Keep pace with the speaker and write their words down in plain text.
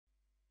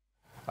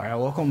All right,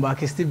 welcome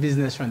back. It's the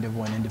Business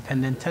Rendezvous, an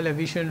independent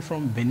television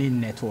from Benin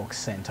Network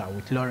Center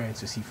with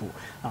Lawrence Osifo.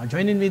 Now,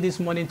 joining me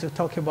this morning to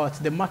talk about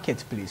the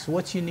marketplace,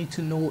 what you need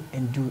to know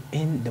and do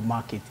in the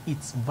market.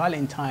 It's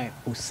Valentine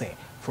Ose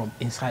from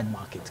Inside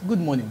Market. Good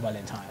morning,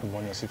 Valentine. Good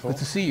morning, Osifo. Good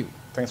to see you.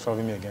 Thanks for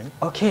having me again.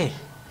 Okay,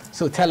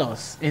 so tell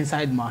us,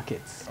 Inside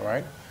Market. All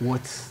right.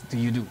 What do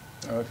you do?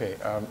 Okay,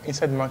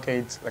 Inside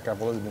Market, like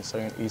I've always been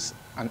saying, is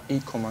an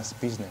e-commerce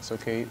business,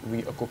 okay?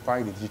 We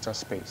occupy the digital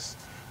space.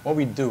 What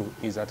we do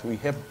is that we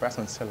help buyers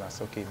and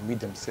sellers, okay,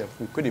 meet themselves.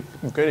 We create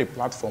a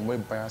platform where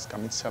buyers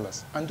can meet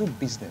sellers and do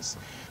business.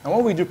 And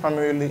what we do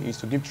primarily is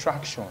to give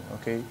traction,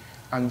 okay,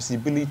 and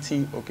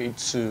visibility, okay,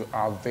 to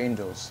our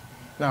vendors.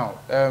 Now,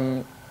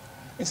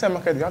 Inside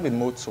Market, we have a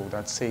motto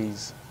that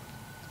says,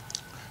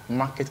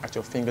 market at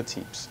your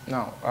fingertips.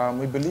 Now,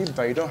 we believe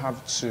that you don't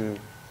have to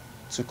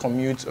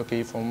commute,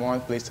 okay, from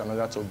one place to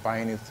another to buy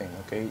anything,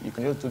 okay? You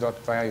can just do that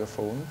via your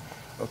phone,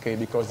 okay,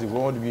 because the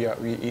world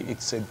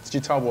it's a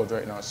digital world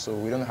right now, so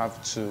we don't have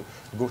to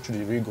go through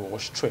the rigor or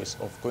stress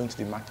of going to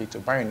the market to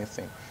buy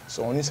anything.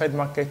 So on Inside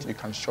Market, you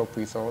can shop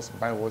with us,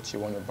 buy what you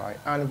want to buy,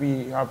 and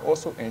we have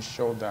also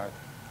ensured that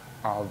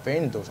our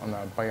vendors and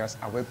our buyers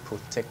are well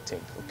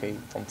protected, okay,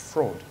 from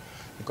fraud,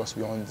 because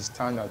we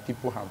understand that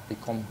people have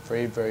become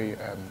very, very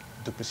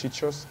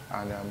duplicitous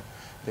and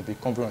they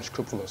become very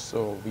unscrupulous.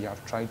 So we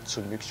have tried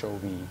to make sure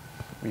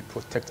we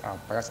protect our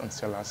buyers and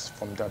sellers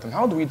from that. And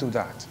how do we do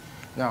that?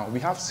 Now, we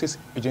have sales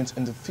agents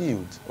in the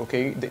field,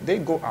 okay? They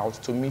go out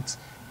to meet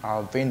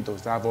our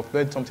vendors that have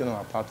uploaded something on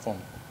our platform.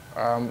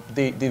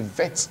 They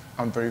vet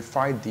and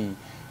verify the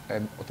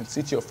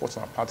authenticity of what's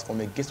on our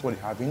platform against what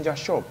they have in their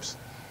shops.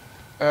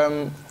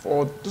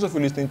 For those of you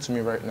listening to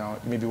me right now,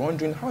 you may be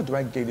wondering, how do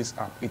I get this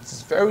app?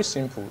 It's very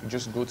simple. You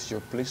just go to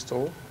your Play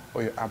Store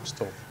or your App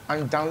Store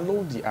and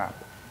download the app.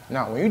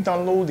 Now, when you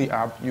download the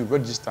app, you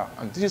register,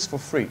 and this is for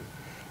free.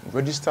 You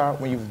register.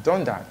 When you've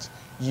done that,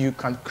 you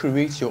can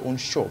create your own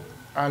shop.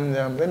 And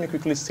let me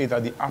quickly say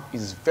that the app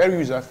is very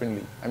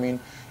user-friendly. I mean,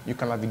 you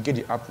can navigate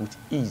the app with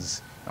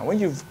ease. Now, when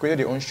you've created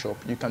your own shop,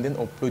 you can then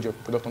upload your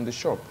product on the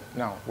shop.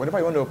 Now, whatever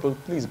you want to upload,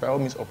 please, by all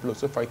means, upload.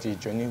 So far, it is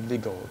genuinely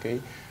legal,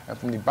 okay? And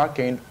from the back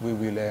end, we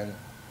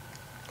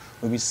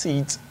will see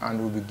it and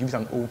we will give it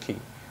an okay.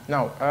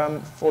 Now,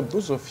 for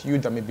those of you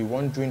that may be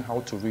wondering how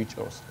to reach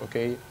us,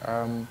 okay,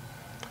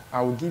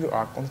 I will give you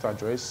our contact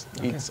address.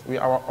 Okay.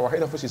 Our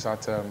head office is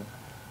at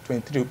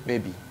 23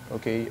 Baby,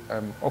 okay,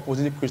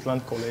 opposite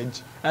Chrisland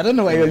College. I don't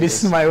know why you're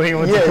listening my way.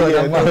 You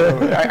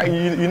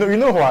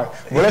know why.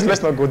 But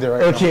let's not go there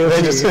right now. Okay,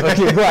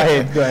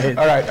 go ahead.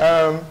 All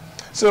right.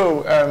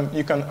 So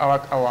you can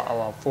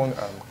our phone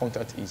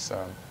contact is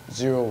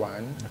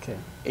 01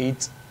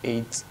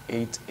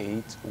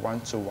 8888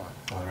 121.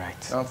 All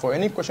right. Now, for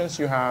any questions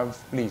you have,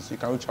 please, you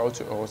can reach out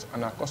to us,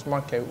 and our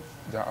customer care,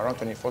 they are around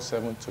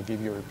 24/7 to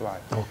give you a reply.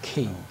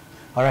 Okay.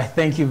 All right.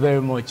 Thank you very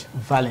much,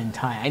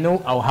 Valentine. I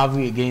know I'll have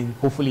you again,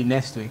 hopefully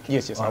next week.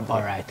 Yes. All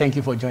right. Thank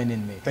you for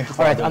joining me. Thank you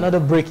for All right. Another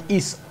break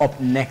is up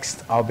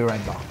next. I'll be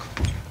right back.